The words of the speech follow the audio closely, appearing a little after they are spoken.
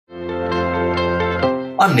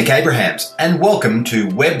I'm Nick Abrahams, and welcome to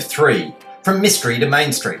Web3, From Mystery to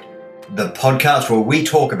Main Street, the podcast where we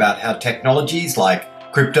talk about how technologies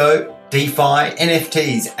like crypto, DeFi,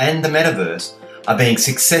 NFTs, and the metaverse are being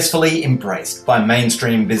successfully embraced by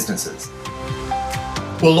mainstream businesses.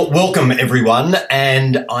 Well, welcome everyone,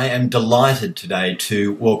 and I am delighted today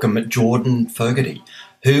to welcome Jordan Fogarty,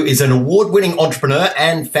 who is an award-winning entrepreneur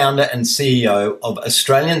and founder and CEO of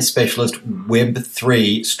Australian specialist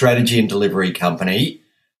Web3 strategy and delivery company,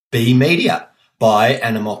 B Media by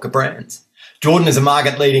Animoca Brands. Jordan is a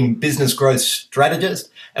market-leading business growth strategist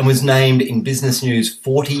and was named in Business News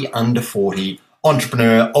 40 Under 40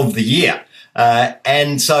 Entrepreneur of the Year.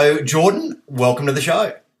 And so, Jordan, welcome to the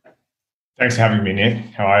show. Thanks for having me, Nick.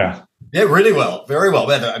 How are you? Yeah, really well. Very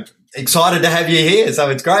well. I'm excited to have you here, so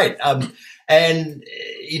it's great. And,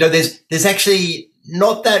 you know, there's actually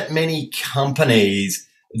not that many companies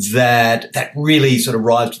that really sort of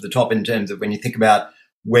rise to the top in terms of when you think about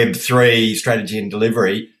Web3 strategy and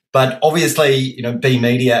delivery. But obviously, you know, B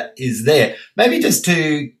Media is there. Maybe just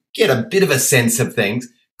to get a bit of a sense of things,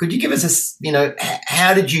 could you give us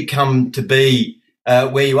how did you come to be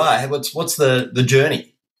where you are? What's the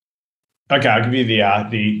journey? Okay, I'll give you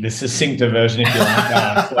the succinct version if you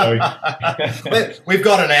like. We've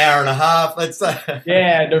got an hour and a half. Let's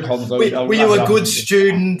yeah, no problems. Were you a good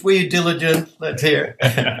student? Were you diligent? Let's hear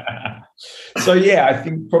it. So yeah, I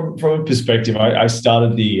think from a perspective, I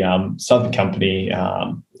started the company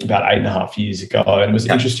about 8.5 years ago, and it was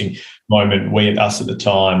an interesting moment. Us at the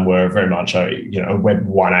time were very much a Web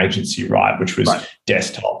 1 agency, right, which was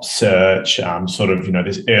desktop search,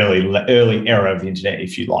 this early era of the internet,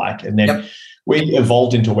 if you like, and then we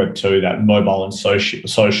evolved into Web 2, that mobile and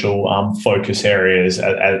social focus areas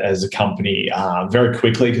as a company very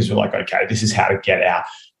quickly, because we're like, okay, this is how to get our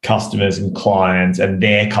customers and clients and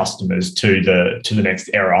their customers to the next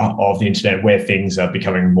era of the internet, where things are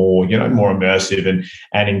becoming more immersive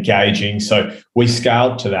and engaging. So we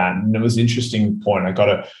scaled to that, and it was an interesting point. I got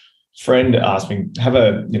a friend asked me,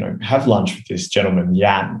 have lunch with this gentleman,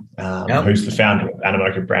 Yat, who's the founder of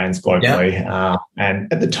Animoca Brands globally.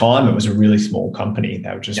 And at the time, it was a really small company.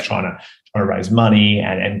 They were just trying to raise money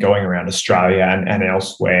and going around Australia and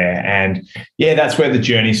elsewhere. And yeah, that's where the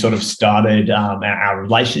journey sort of started. Our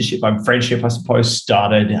relationship, our friendship, I suppose,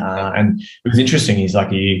 started. And it was interesting. He's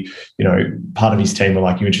like, part of his team were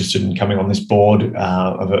like, you interested in coming on this board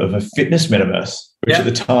of a fitness metaverse? Which at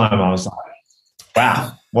the time I was like,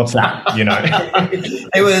 wow, what's that?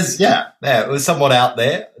 It was somewhat out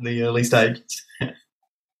there in the early stages.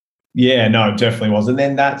 Yeah, no, it definitely was. And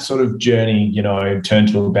then that sort of journey, turned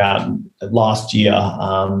to about last year,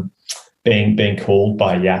 being called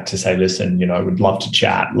by Yat to say, listen, would love to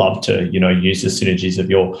chat, love to, use the synergies of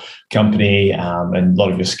your company and a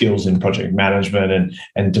lot of your skills in project management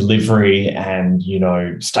and delivery and,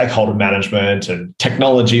 stakeholder management and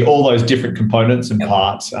technology, all those different components and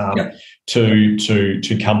parts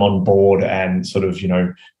to come on board and sort of,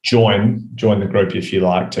 join the group, if you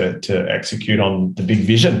like, to execute on the big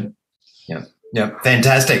vision. Yeah,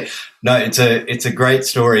 fantastic. No, it's a great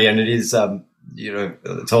story, and it is,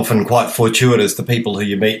 it's often quite fortuitous, the people who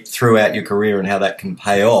you meet throughout your career and how that can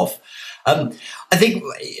pay off. I think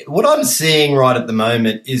what I'm seeing right at the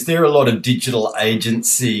moment is there are a lot of digital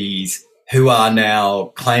agencies who are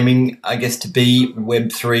now claiming, I guess, to be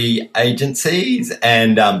Web3 agencies,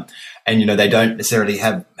 and they don't necessarily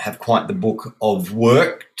have quite the book of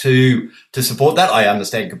work to support that. I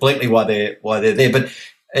understand completely why they're there, but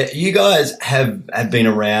you guys have been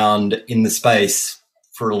around in the space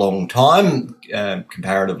for a long time,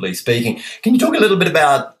 comparatively speaking. Can you talk a little bit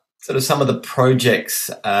about sort of some of the projects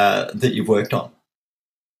that you've worked on?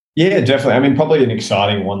 Yeah, definitely. I mean, probably an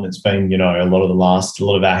exciting one that's been, a lot of our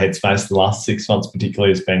headspace the last 6 months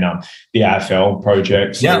particularly has been the AFL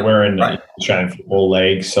project. So we're in the Australian Football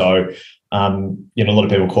League. So, a lot of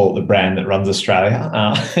people call it the brand that runs Australia.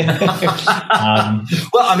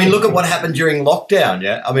 Well, I mean, look at what happened during lockdown,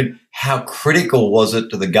 yeah? I mean, how critical was it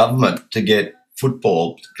to the government to get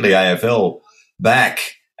football, particularly AFL,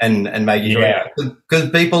 back and make it because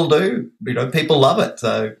people do, people love it.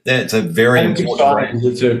 So yeah, it's a very important.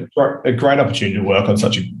 It's a great opportunity to work on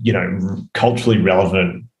such a culturally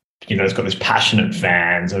relevant. It's got this passionate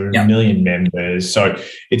fans, over 1 million members. So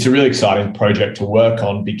it's a really exciting project to work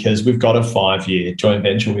on because we've got a 5-year joint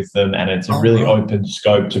venture with them, and it's a really open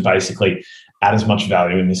scope to basically add as much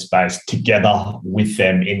value in this space together with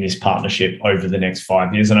them in this partnership over the next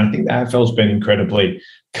 5 years. And I think the AFL's been incredibly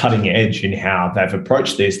cutting edge in how they've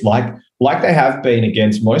approached this, like they have been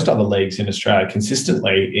against most other leagues in Australia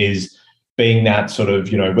consistently, is being that sort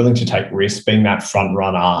of, willing to take risks, being that front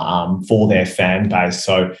runner for their fan base.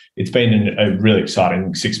 So it's been a really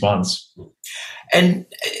exciting 6 months. And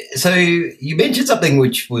so you mentioned something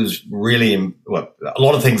which was really, a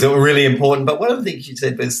lot of things that were really important, but one of the things you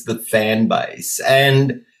said was the fan base.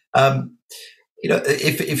 And,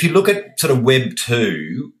 if you look at sort of Web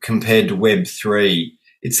 2 compared to Web 3,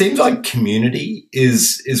 it seems like community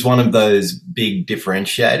is one of those big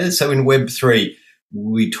differentiators. So in Web 3,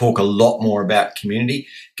 we talk a lot more about community.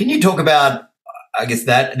 Can you talk about, I guess,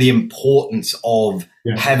 the importance of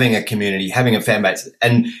having a community, having a fan base?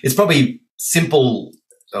 And it's probably simple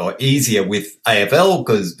or easier with AFL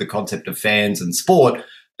because the concept of fans and sport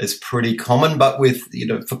is pretty common, but with,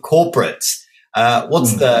 for corporates,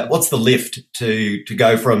 what's the lift to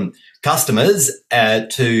go from customers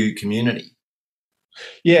to community?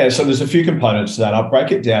 Yeah, so there's a few components to that. I'll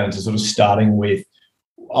break it down into sort of starting with,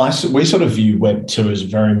 we sort of view Web 2 as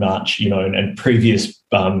very much, and previous,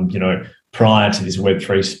 prior to this Web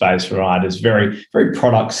 3 space, right, as very, very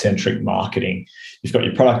product-centric marketing. You've got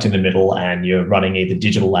your product in the middle and you're running either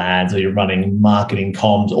digital ads or you're running marketing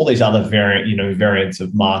comms, all these other variants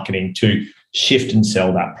of marketing to shift and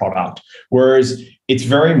sell that product. Whereas it's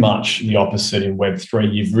very much the opposite in Web 3.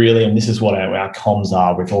 You've really, and this is what our comms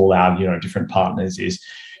are with all our, different partners, is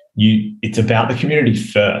it's about the community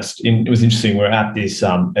first. And it was interesting, we were at this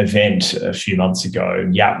event a few months ago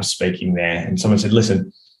and Yat was speaking there and someone said,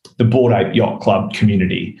 listen, the Bored Ape Yacht Club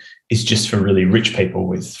community is just for really rich people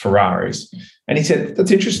with Ferraris. And he said,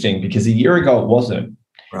 that's interesting because a year ago it wasn't.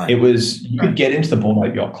 Right. It was, you could get into the Bored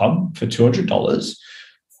Ape Yacht Club for $200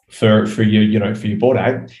 for your Bored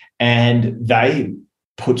Ape, and they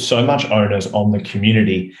put so much onus on the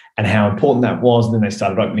community and how important that was. And then they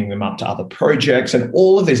started opening them up to other projects and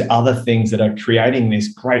all of these other things that are creating this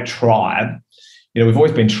great tribe. We've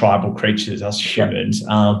always been tribal creatures, us humans.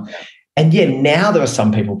 And yeah, now there are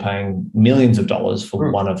some people paying millions of dollars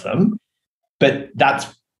for one of them, but that's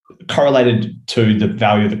correlated to the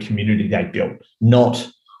value of the community they built.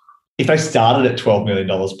 Not if they started at $12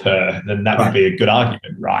 million per, then that would be a good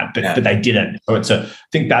argument, right? But they didn't. So I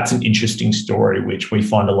think that's an interesting story, which we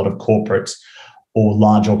find a lot of corporates or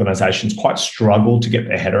large organizations quite struggle to get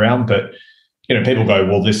their head around. But people go,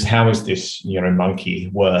 well, how is this, monkey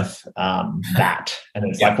worth that? And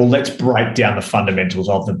it's like, well, let's break down the fundamentals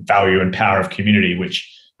of the value and power of community, which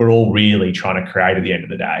we're all really trying to create at the end of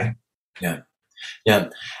the day. Yeah.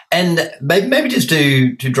 And maybe just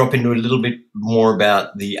to drop into a little bit more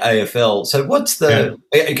about the AFL. So what's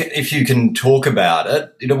if you can talk about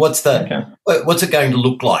it, what's it going to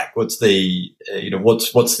look like? What's the,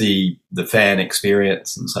 what's the fan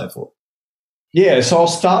experience and so forth? Yeah, so I'll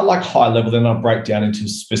start like high level, then I'll break down into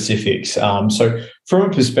specifics. So from a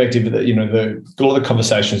perspective that, a lot of the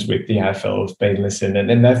conversations with the AFL have been listened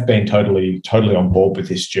and they've been totally on board with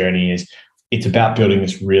this journey. It's about building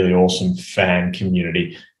this really awesome fan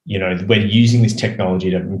community. We're using this technology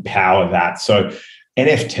to empower that. So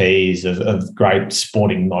NFTs of great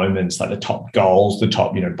sporting moments, like the top goals, the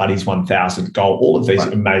top, Buddy's 1000 goal, all of these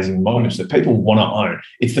amazing moments that people want to own.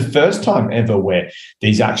 It's the first time ever where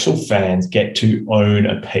these actual fans get to own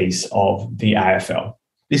a piece of the AFL.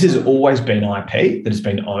 This has always been IP that has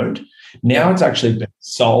been owned. Now it's actually been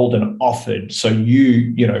sold and offered. So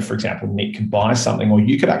for example, Nick could buy something, or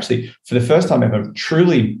you could actually, for the first time ever,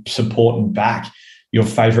 truly support and back your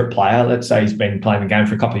favorite player. Let's say he's been playing the game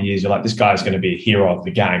for a couple of years. You're like, this guy's going to be a hero of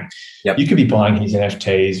the game. Yep. You could be buying his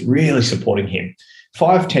NFTs, really supporting him.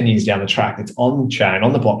 5-10 years down the track, it's on chain,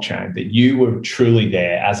 on the blockchain, that you were truly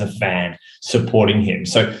there as a fan supporting him.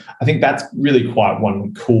 So I think that's really quite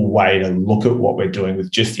one cool way to look at what we're doing with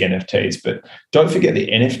just the NFTs. But don't forget the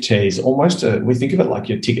NFTs, we think of it like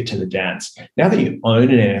your ticket to the dance. Now that you own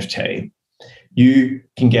an NFT, you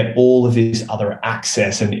can get all of this other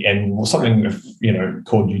access and something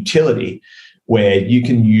called utility, where you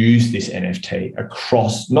can use this NFT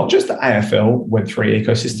across not just the AFL Web3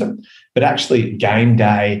 ecosystem, but actually game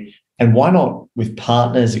day. And why not with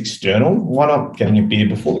partners external? Why not getting a beer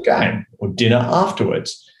before the game or dinner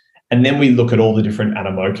afterwards? And then we look at all the different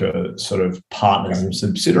Animoca sort of partners and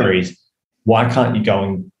subsidiaries. Why can't you go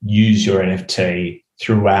and use your NFT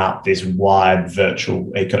throughout this wide virtual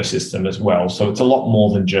ecosystem as well? So it's a lot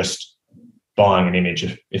more than just buying an image,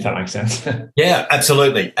 if that makes sense. Yeah,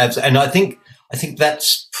 absolutely. And I think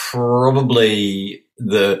that's probably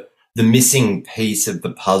the missing piece of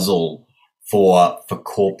the puzzle for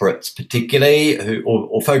corporates, particularly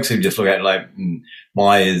or folks who just look at like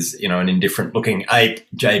my is an indifferent looking ape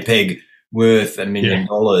JPEG worth $1 million,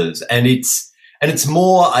 and And it's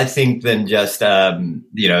more, I think, than just, an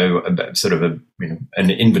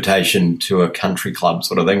invitation to a country club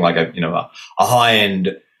sort of thing, like a high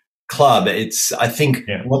end club. It's, I think,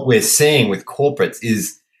 what we're seeing with corporates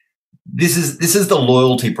is this is the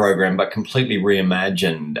loyalty program, but completely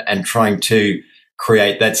reimagined and trying to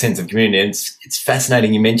create that sense of community. And it's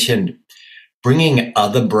fascinating. You mentioned bringing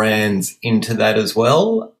other brands into that as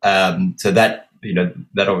well. So that,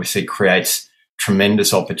 that obviously creates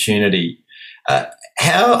tremendous opportunity.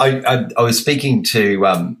 How I was speaking to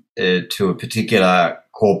a particular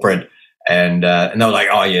corporate, and they were like,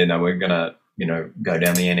 "Oh yeah, no, we're gonna go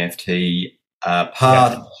down the NFT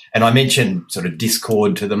path." Yeah. And I mentioned sort of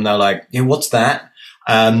Discord to them. They're like, "Yeah, what's that?"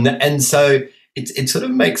 And so it sort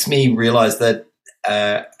of makes me realize that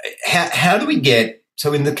how do we get,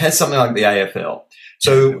 so in the case of something like the AFL,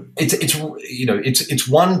 so it's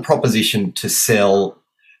one proposition to sell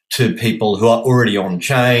to people who are already on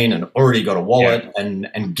chain and already got a wallet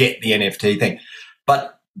and get the NFT thing.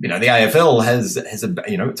 But, the AFL has it's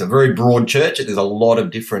a very broad church. There's a lot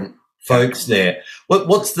of different folks there.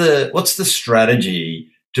 What's the strategy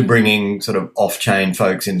to bringing sort of off-chain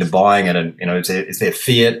folks into buying it? And, is there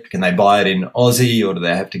fiat? Can they buy it in Aussie, or do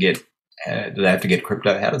they have to get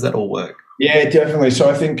crypto? How does that all work? Yeah, definitely. So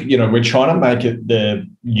I think, we're trying to make it the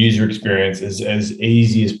user experience as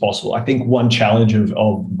easy as possible. I think one challenge of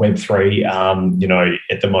Web3,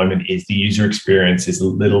 at the moment is the user experience is a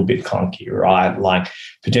little bit clunky, right? Like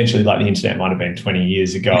potentially like the internet might have been 20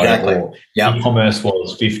 years ago, exactly. Or e-commerce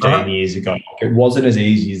was 15 years ago. It wasn't as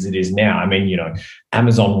easy as it is now. I mean,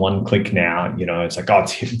 Amazon one click now, it's like, oh,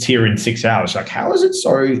 it's here in 6 hours. Like, how is it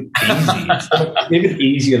so easy? It's even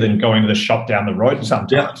easier than going to the shop down the road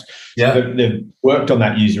sometimes. Yeah. So they've worked on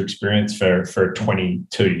that user experience for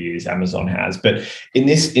 22 years, Amazon has. But in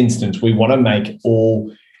this instance, we want to make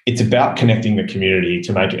it's about connecting the community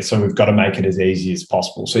to make it, so we've got to make it as easy as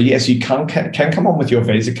possible. So yes, you can come on with your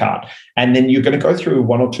Visa card, and then you're going to go through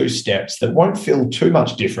one or two steps that won't feel too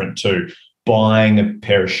much different to buying a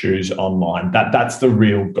pair of shoes online. That's the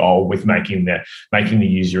real goal with making the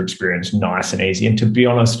user experience nice and easy. And to be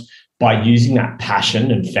honest, by using that passion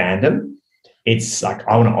and fandom, it's like,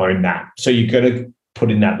 I want to own that. So you've got to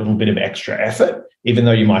put in that little bit of extra effort, even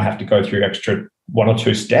though you might have to go through extra one or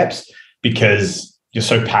two steps, because you're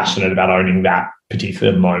so passionate about owning that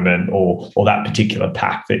particular moment or that particular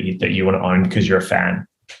pack that you want to own because you're a fan.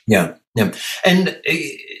 Yeah. And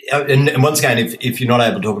once again, if you're not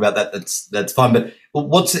able to talk about that, that's fine. But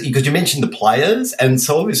because you mentioned the players, and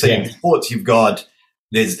so obviously in sports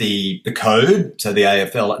there's the code, so the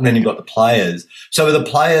AFL, and then you've got the players. So are the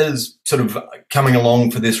players sort of coming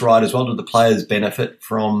along for this ride as well? Do the players benefit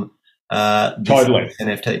from totally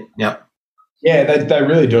NFT? Yeah. Yeah, they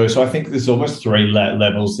really do. So I think there's almost three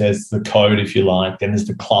levels. There's the code, if you like. Then there's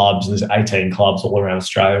the clubs. There's 18 clubs all around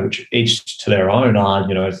Australia, which each to their own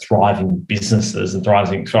are, thriving businesses and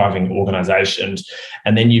thriving organisations.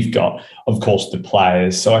 And then you've got, of course, the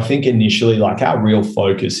players. So I think initially, like, our real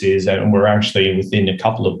focus is, and we're actually within a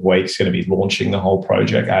couple of weeks going to be launching the whole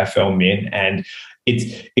project, AFL Min, and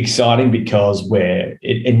it's exciting because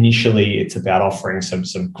initially it's about offering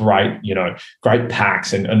some great, great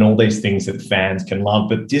packs and all these things that fans can love.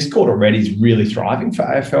 But Discord already is really thriving for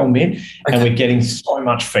AFL Min, and we're getting so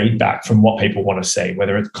much feedback from what people want to see,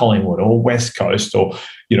 whether it's Collingwood or West Coast or,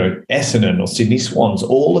 Essendon or Sydney Swans.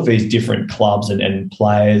 All of these different clubs and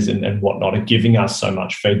players and whatnot are giving us so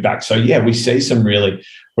much feedback. So yeah, we see some really.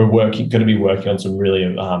 We're going to be working on some really,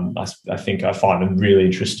 I find them really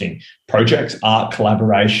interesting projects, art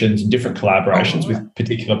collaborations, and different collaborations with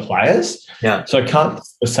particular players. Yeah. So I can't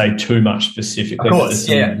say too much specifically. Of course,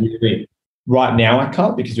 Right now I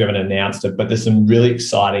can't because we haven't announced it, but there's some really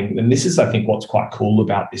exciting, and this is, I think, what's quite cool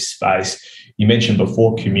about this space. You mentioned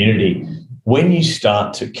before community. When you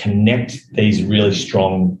start to connect these really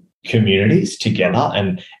strong communities together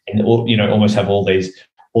and almost have all these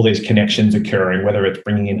connections occurring, whether it's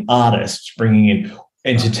bringing in artists, bringing in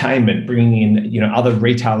entertainment, bringing in, other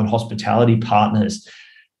retail and hospitality partners,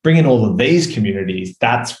 bringing all of these communities,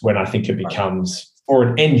 that's when I think it becomes, for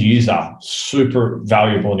an end user, super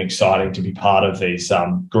valuable and exciting to be part of these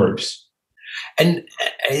groups. And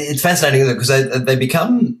it's fascinating because they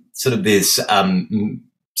become sort of this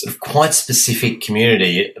sort of quite specific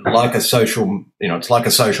community, like a social, it's like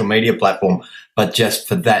a social media platform, but just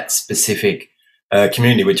for that specific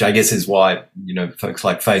community, which I guess is why, folks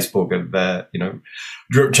like Facebook have,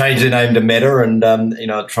 changed their name to Meta and,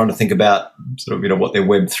 trying to think about sort of, what their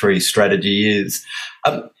Web3 strategy is.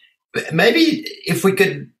 Maybe if we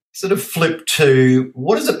could sort of flip to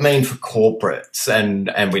what does it mean for corporates?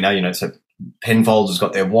 And we know, so Penfolds has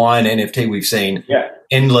got their wine NFT. We've seen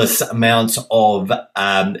endless amounts of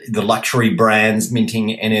the luxury brands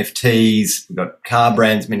minting NFTs. We've got car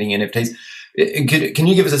brands minting NFTs. Can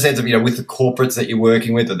you give us a sense of, with the corporates that you're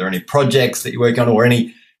working with, are there any projects that you work on, or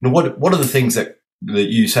any, what are the things that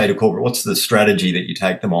you say to corporate? What's the strategy that you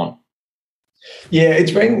take them on? Yeah,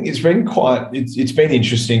 it's been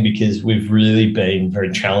interesting because we've really been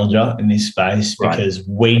very challenger in this space, because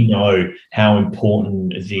we know how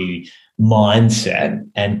important the mindset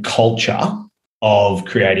and culture of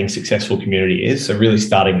creating successful community is. So really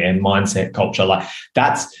starting their mindset, culture,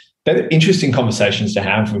 they're interesting conversations to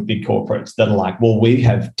have with big corporates that are like, well, we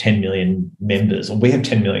have 10 million members, or we have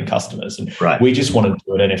 10 million customers, and we just want to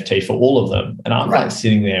do an NFT for all of them. And I'm like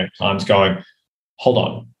sitting there at times going, hold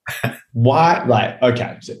on. Why?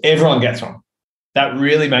 Okay, so everyone gets one. That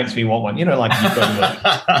really makes me want one. You go to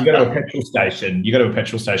a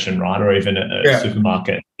petrol station, right? Or even a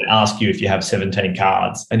supermarket, and ask you if you have 17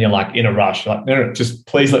 cards, and you're like in a rush. You're like, no, just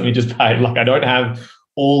please let me just pay. Like, I don't have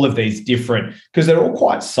all of these different, because they're all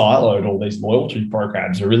quite siloed. All these loyalty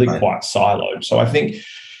programs are really quite siloed. So I think,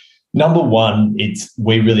 number one,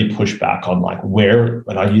 we really push back on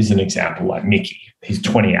and I use an example like Mickey. He's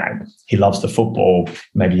 28. He loves the football.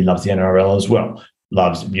 Maybe he loves the NRL as well.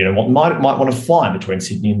 Loves, might want to fly between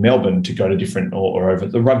Sydney and Melbourne to go to different, or over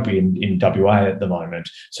at the rugby in WA at the moment.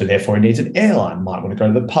 So therefore he needs an airline, might want to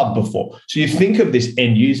go to the pub before. So you think of this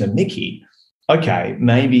end user, Mickey. Okay,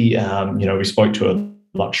 maybe, we spoke to a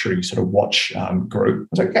luxury sort of watch group. I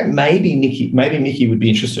was like, okay, maybe Mickey would be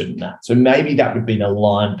interested in that. So maybe that would be an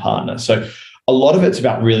aligned partner. So a lot of it's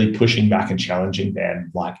about really pushing back and challenging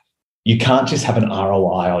them. Like, you can't just have an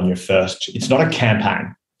ROI on your first. It's not a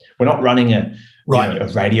campaign. We're not running a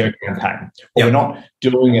radio campaign, or we're not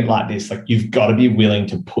doing it like this. Like, you've got to be willing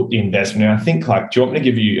to put the investment in. I think, do you want me to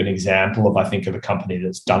give you an example of a company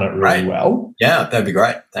that's done it really well? Yeah, that'd be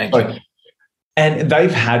great. Thank you. And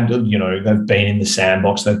they've had, they've been in the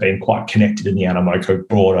sandbox. They've been quite connected in the Animoca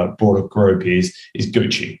broader group is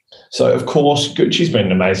Gucci. So, of course, Gucci's been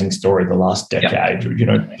an amazing story the last decade,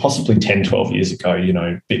 possibly 10, 12 years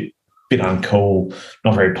ago, bit uncool,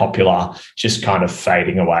 not very popular, just kind of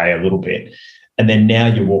fading away a little bit. And then now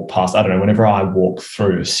you walk past, I don't know, whenever I walk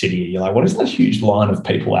through a city, you're like, what is that huge line of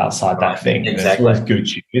people outside that thing? Exactly. It's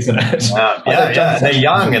Gucci, isn't it? Yeah. They're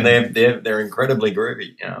young and they're incredibly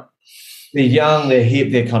groovy. Yeah. They're young, they're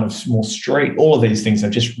hip, they're kind of more street. All of these things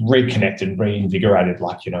have just reconnected, reinvigorated,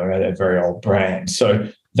 a very old brand. So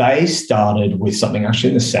they started with something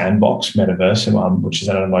actually in the Sandbox metaverse, which is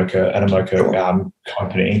an Animoca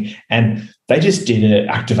company, and they just did an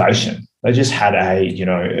activation. They just had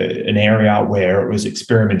an area where it was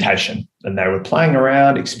experimentation, and they were playing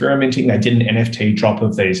around, experimenting. They did an NFT drop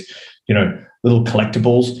of these, little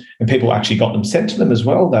collectibles, and people actually got them sent to them as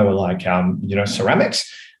well. They were like, ceramics.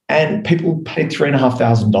 And people paid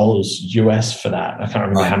 $3,500 US for that. I can't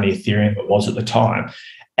remember how many Ethereum it was at the time.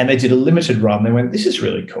 And they did a limited run. They went, this is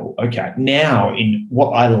really cool. Okay. Now, in what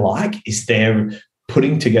I like is they're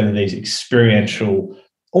putting together these experiential,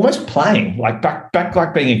 almost playing, like back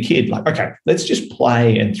like being a kid. Like, okay, let's just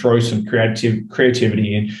play and throw some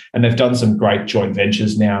creativity in. And they've done some great joint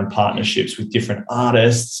ventures now and partnerships with different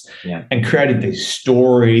artists and created these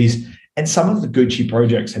stories. And some of the Gucci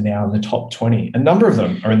projects are now in the top 20. A number of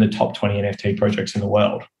them are in the top 20 NFT projects in the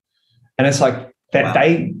world. And it's like that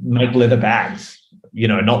they make leather bags,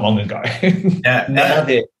 not long ago. Now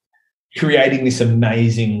they're creating this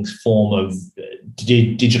amazing form of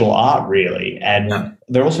digital art, really. And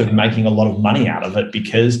they're also making a lot of money out of it,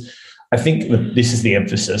 because I think that this is the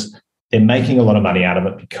emphasis. They're making a lot of money out of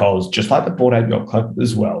it because, just like the Bored Ape Yacht Club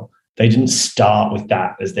as well, they didn't start with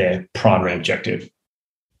that as their primary objective.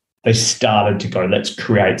 They started to go, let's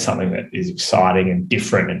create something that is exciting and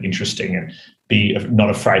different and interesting, and be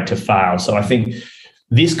not afraid to fail. So I think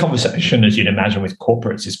this conversation, as you'd imagine, with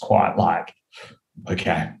corporates is quite like,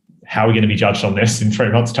 okay, how are we going to be judged on this in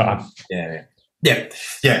 3 months' time? Yeah.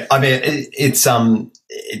 I mean, it's often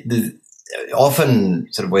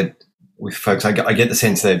sort of with folks, I get the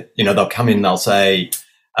sense that, they'll come in, they'll say,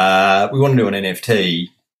 we want to do an NFT,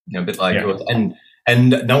 a bit like yours,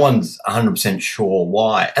 and no one's 100% sure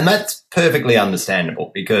why. And that's perfectly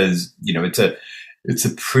understandable, because, it's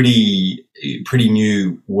a pretty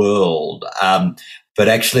new world. But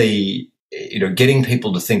actually, getting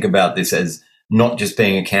people to think about this as not just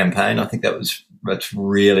being a campaign, I think that's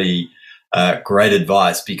really great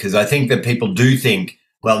advice, because I think that people do think,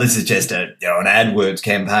 well, this is just an AdWords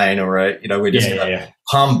campaign, or we're just going to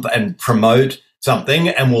pump and promote something,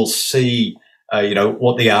 and we'll see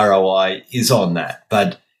what the ROI is on that.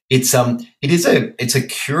 But it's a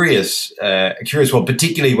curious world,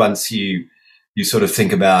 particularly once you sort of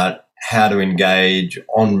think about how to engage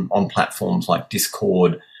on platforms like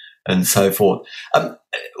Discord and so forth.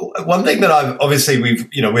 One thing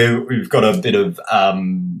that we've got a bit of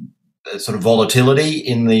sort of volatility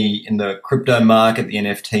in the crypto market, the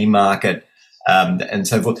NFT market, and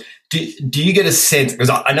so forth. Do you get a sense, because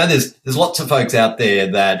I know there's lots of folks out there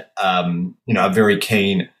that are very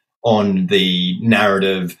keen on the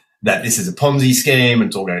narrative that this is a Ponzi scheme and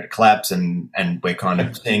it's all going to collapse, and we're kind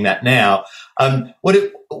of seeing that now. What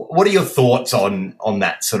are your thoughts on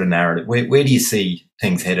that sort of narrative? Where do you see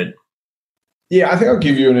things headed? Yeah, I think I'll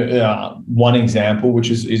give you one example, which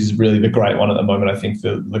is really the great one at the moment. I think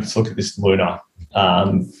let's look at this Luna.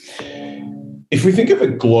 If we think of a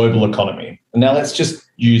global economy, now let's just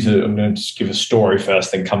use it. I'm going to just give a story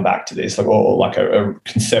first, then come back to this, like a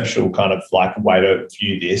conceptual kind of like way to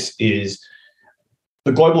view this is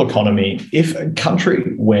the global economy. If a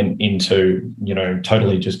country went into,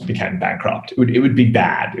 totally just became bankrupt, it would be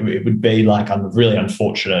bad. It would be like really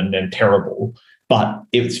unfortunate and terrible. But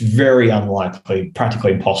it's very unlikely,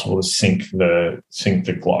 practically impossible to sink the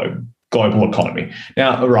global economy.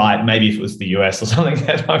 Now, right, maybe if it was the US or something,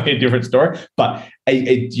 that might be a different story. But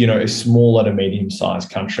a smaller to medium-sized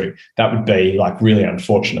country, that would be like really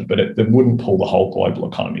unfortunate. But it wouldn't pull the whole global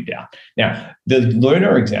economy down. Now, the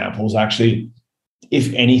Luna examples actually,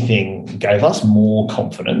 if anything, gave us more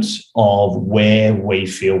confidence of where we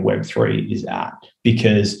feel Web3 is at,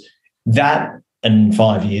 because that and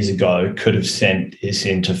 5 years ago could have sent this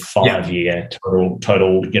into 5-year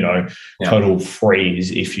total freeze,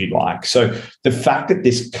 if you like. So the fact that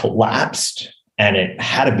this collapsed and it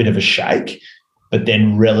had a bit of a shake, but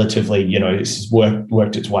then relatively, this has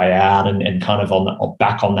worked its way out and kind of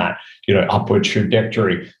back on that, upward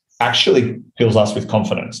trajectory, actually fills us with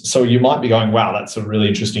confidence. So you might be going, wow, that's a really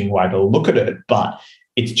interesting way to look at it, but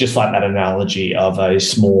it's just like that analogy of a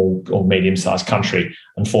small or medium-sized country,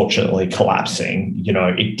 unfortunately, collapsing.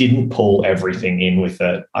 It didn't pull everything in with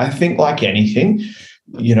it. I think like anything,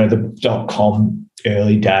 the .com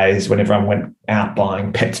early days when everyone went out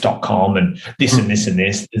buying pets.com and this and this and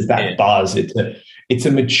this, there's that buzz. It's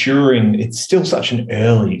a maturing, it's still such an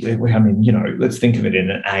early, let's think of it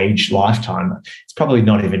in an age lifetime. It's probably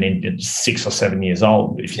not even in 6 or 7 years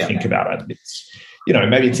old if you think about it. It's,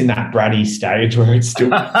 maybe it's in that bratty stage where it's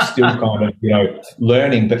still kind of,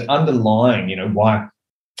 learning, but underlying, why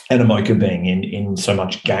Animoca being in so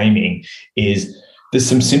much gaming is there's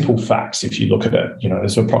some simple facts. If you look at it,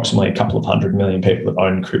 there's approximately a couple of 100 million people that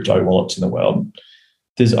own crypto wallets in the world.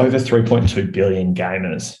 There's over 3.2 billion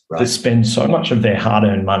gamers that spend so much of their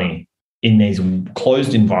hard-earned money in these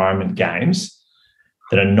closed environment games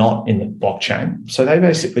that are not in the blockchain. So they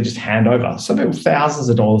basically just hand over, some people thousands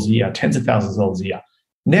of dollars a year, tens of thousands of dollars a year,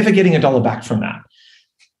 never getting $1 back from that.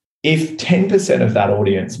 If 10% of that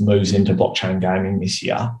audience moves into blockchain gaming this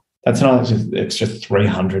year, that's not extra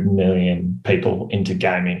 300 million people into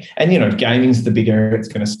gaming. And, gaming's the big area it's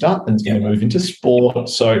going to start, and it's going to move into sport.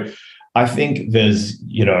 So I think there's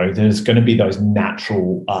going to be those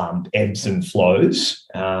natural ebbs and flows.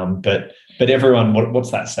 But everyone,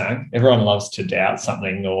 what's that saying? Everyone loves to doubt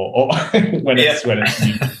something or when it's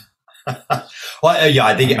new. Well,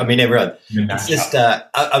 I think, everyone, it's just,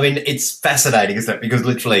 it's fascinating, isn't it? Because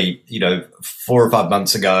literally, 4 or 5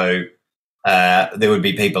 months ago, there would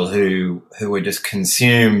be people who were just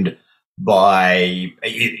consumed by,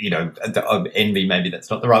 envy, maybe that's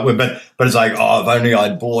not the right word, but it's like, if only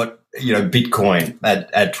I'd bought, Bitcoin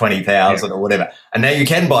at 20,000 or whatever. And now you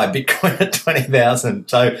can buy Bitcoin at 20,000.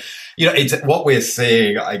 So, it's what we're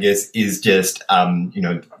seeing, I guess, is just,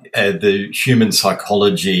 the human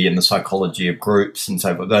psychology and the psychology of groups and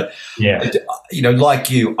so forth. That, like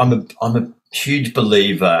you, I'm a huge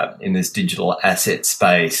believer in this digital asset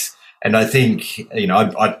space. And I think,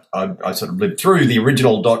 I sort of lived through the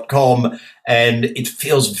original .com, and it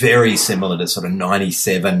feels very similar to sort of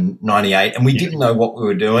 97, 98. And we didn't know what we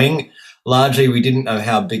were doing. Largely, we didn't know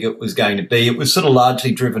how big it was going to be. It was sort of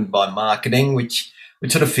largely driven by marketing, which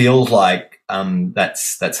sort of feels like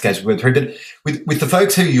that's the case with Web3. But with the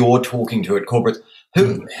folks who you're talking to at corporates,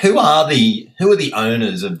 who are the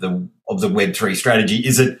owners of the Web3 strategy?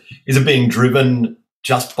 Is it being driven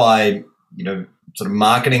just by, sort of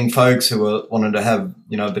marketing folks who are wanting to have,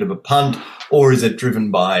 a bit of a punt, or is it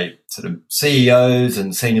driven by sort of CEOs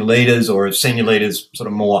and senior leaders, or are senior leaders sort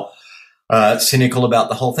of more cynical about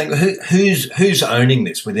the whole thing? Who's owning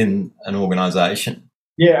this within an organisation?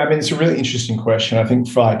 Yeah, it's a really interesting question. I think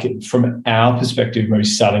from our perspective, maybe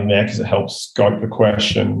starting there, because it helps scope the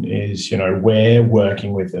question, is, we're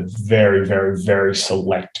working with a very, very, very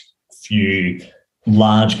select few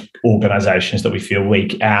large organizations that we feel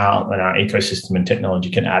leak out and our ecosystem and technology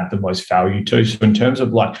can add the most value to. So in terms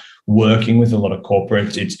of like working with a lot of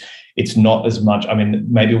corporates, it's not as much. I mean,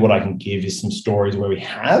 maybe what I can give is some stories where we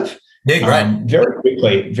have. Yeah,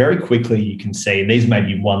 great. Very quickly, you can see, and these may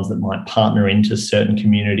be ones that might partner into certain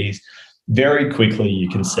communities. Very quickly, you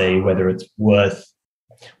can see whether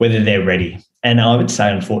they're ready. And I would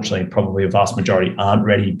say, unfortunately, probably a vast majority aren't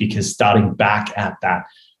ready, because starting back at that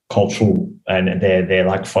cultural and their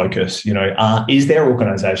like focus, is their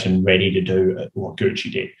organization ready to do what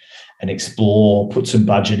Gucci did and explore, put some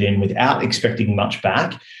budget in without expecting much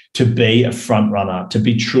back, to be a front runner, to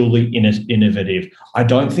be truly innovative? I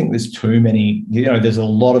don't think there's too many, there's a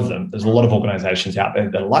lot of them. There's a lot of organizations out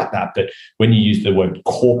there that are like that. But when you use the word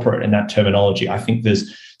corporate and that terminology, I think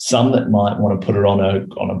there's some that might want to put it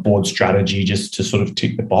on a board strategy just to sort of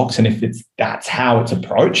tick the box. And if that's how it's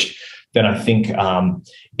approached, then I think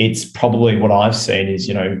it's probably what I've seen is,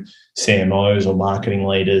 CMOs or marketing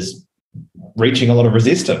leaders reaching a lot of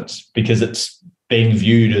resistance because it's being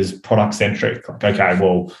viewed as product centric. Like, okay,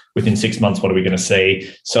 well, within 6 months, what are we going to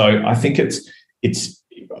see? So I think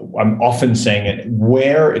I'm often seeing it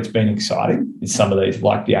where it's been exciting is some of these,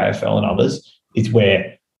 like the AFL and others. It's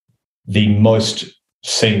where the most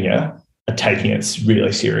senior are taking it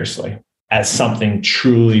really seriously as something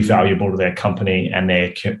truly valuable to their company and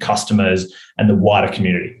their customers and the wider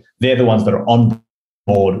community. They're the ones that are on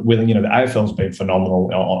board with, the AFL's been phenomenal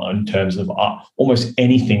in terms of almost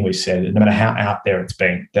anything we said, no matter how out there it's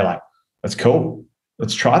been, they're like, that's cool.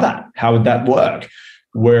 Let's try that. How would that work?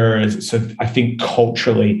 Whereas, so I think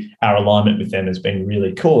culturally our alignment with them has been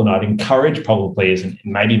really cool. And I'd encourage probably, as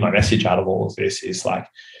maybe my message out of all of this is like,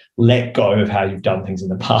 let go of how you've done things in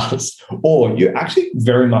the past, or you actually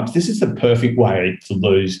very much, this is the perfect way to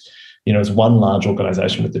lose, as one large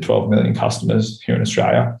organization with the 12 million customers here in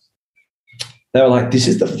Australia, they were like, this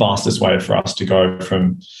is the fastest way for us to go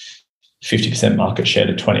from 50% market share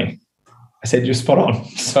to 20. I said, you're spot on.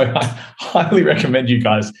 So I highly recommend you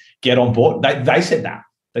guys get on board. They said that.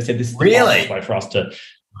 They said, this is the fastest way for us to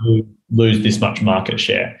lose this much market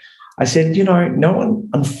share. I said, no one,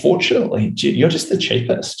 unfortunately, you're just the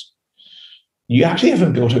cheapest. You actually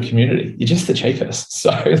haven't built a community. You're just the cheapest.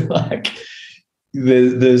 So like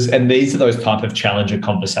and these are those type of challenger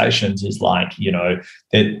conversations is like,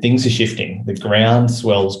 that things are shifting. The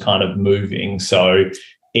groundswell's kind of moving. So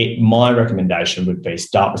my recommendation would be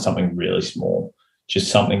start with something really small,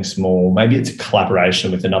 just something small. Maybe it's a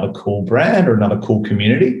collaboration with another cool brand or another cool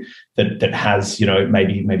community that has,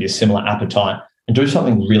 maybe a similar appetite, and do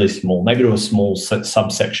something really small, maybe to a small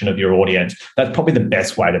subsection of your audience. That's probably the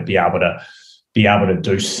best way to be able to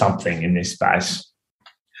do something in this space.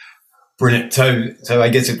 Brilliant. So I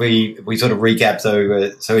guess if we sort of recap,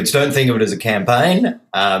 so it's don't think of it as a campaign,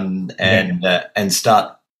 and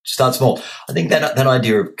start small. I think that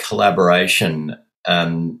idea of collaboration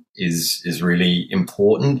is really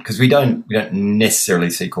important, because we don't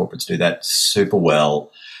necessarily see corporates do that super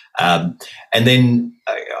well. And then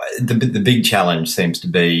the big challenge seems to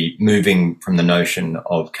be moving from the notion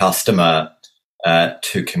of customer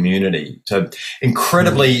to community. So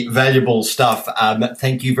incredibly valuable stuff.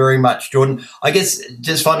 Thank you very much, Jordan. I guess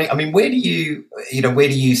just finally, I mean, where do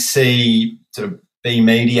you see sort of B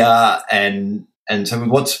Media and so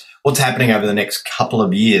what's happening over the next couple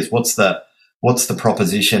of years? What's the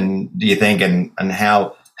proposition, do you think, and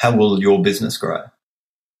how will your business grow?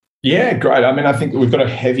 Yeah, great. I mean, I think we've got a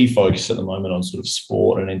heavy focus at the moment on sort of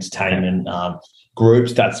sport and entertainment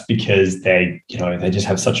groups. That's because they just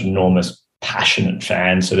have such enormous, passionate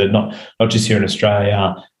fans. So they're not just here in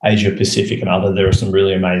Australia, Asia Pacific and other. There are some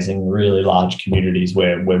really amazing, really large communities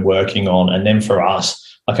where we're working on. And then for us,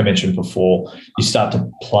 like I mentioned before, you start to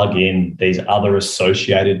plug in these other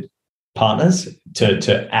associated partners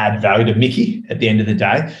to add value to Mickey at the end of the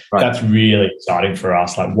day. Right. That's really exciting for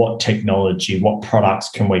us. Like, what technology, what products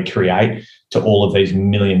can we create to all of these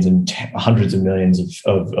millions and hundreds of millions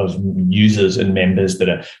of users and members that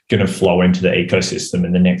are going to flow into the ecosystem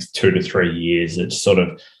in the next 2 to 3 years? It's sort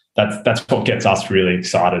of that's what gets us really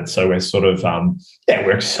excited. So we're sort of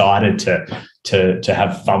we're excited to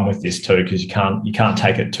have fun with this too, because you can't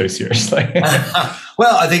take it too seriously.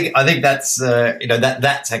 Well, I think that's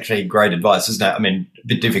that's actually great advice, isn't it? I mean, a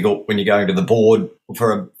bit difficult when you're going to the board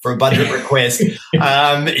for a budget request.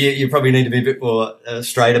 You probably need to be a bit more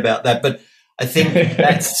straight about that. But I think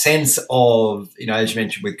that sense of, as you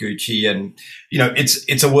mentioned with Gucci, and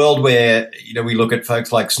it's a world where we look at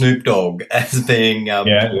folks like Snoop Dogg as being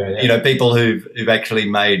people who've actually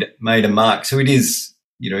made a mark. So it is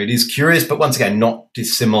curious, but once again not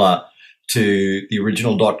dissimilar to the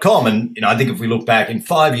original .com. And I think if we look back in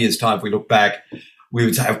 5 years' time, if we look back, we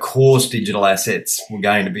would say, of course, digital assets were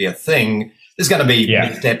going to be a thing. There's going to be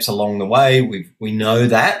steps along the way. We know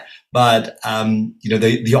that, but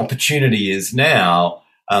the opportunity is now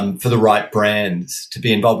for the right brands to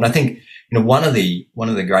be involved. And I think one of the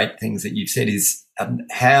great things that you've said is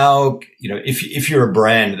how if you're a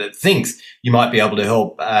brand that thinks you might be able to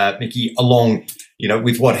help Mickey along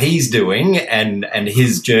with what he's doing and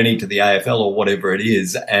his journey to the AFL or whatever it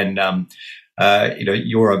is, and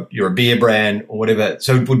you're a beer brand or whatever,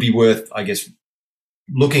 so it would be worth, I guess,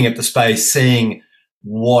 looking at the space, seeing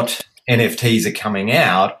what NFTs are coming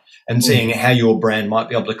out and seeing how your brand might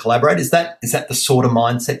be able to collaborate. Is that the sort of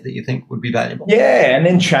mindset that you think would be valuable? Yeah, and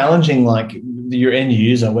then challenging like your end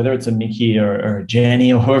user, whether it's a Mickey or a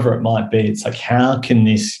Jenny or whoever it might be. It's like, how can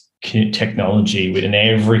this technology, within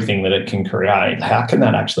everything that it can create, how can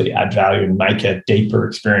that actually add value and make a deeper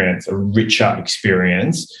experience, a richer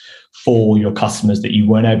experience for your customers that you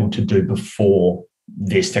weren't able to do before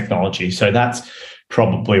this technology? So that's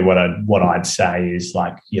probably what I'd say is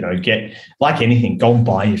like, get, like anything, go and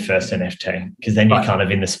buy your first NFT, because then you're kind of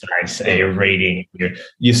in the space and you're reading,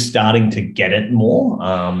 you're starting to get it more,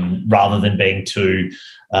 rather than being too,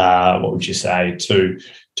 what would you say, too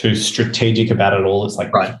strategic about it all. It's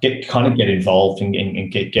like get involved and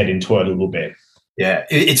get into it a little bit. Yeah,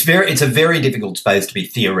 it's a very difficult space to be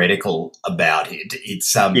theoretical about it.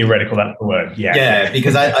 It's theoretical, that's the word. Yeah,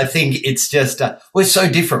 because I think it's just it's so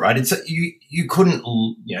different, right? It's you couldn't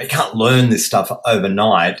you can't learn this stuff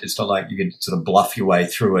overnight. It's not like you can sort of bluff your way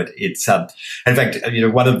through it. It's in fact,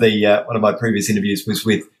 one of my previous interviews was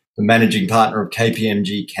with the managing partner of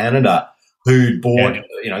KPMG Canada, who bought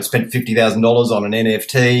spent $50,000 on an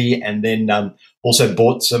NFT and then also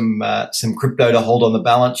bought some crypto to hold on the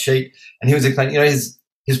balance sheet. And he was explaining, his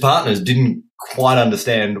partners didn't quite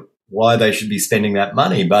understand why they should be spending that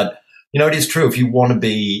money. But, it is true. If you want to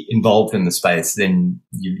be involved in the space, then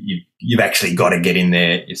you've actually got to get in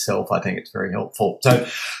there yourself. I think it's very helpful. So,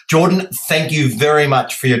 Jordan, thank you very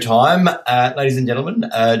much for your time. Ladies and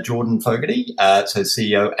gentlemen, Jordan Fogarty, so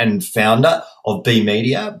CEO and founder of B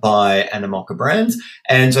Media by Animoca Brands.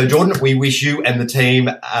 And so, Jordan, we wish you and the team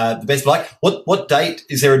the best of luck. What date?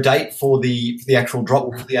 Is there a date for the actual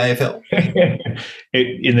drop for the AFL?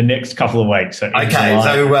 In the next couple of weeks. So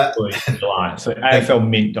July. So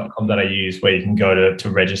AFLmint.com.au is where you can go to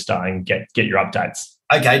register and get your updates.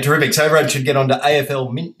 Okay, terrific. So everyone should get onto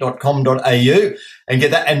aflmint.com.au and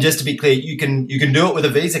get that. And just to be clear, you can do it with a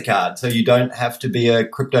Visa card, so you don't have to be a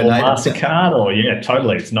crypto native. MasterCard, or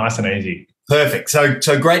totally. It's nice and easy. Perfect.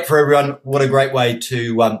 So great for everyone. What a great way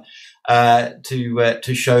to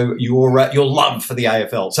show your love for the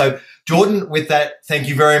AFL. So Jordan, with that, thank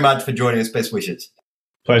you very much for joining us. Best wishes.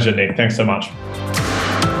 Pleasure, Nick. Thanks so much.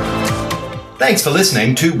 Thanks for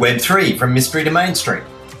listening to Web3 from Mystery to Mainstream.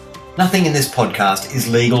 Nothing in this podcast is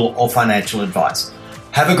legal or financial advice.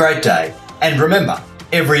 Have a great day, and remember,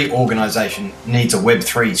 every organisation needs a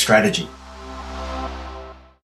Web3 strategy.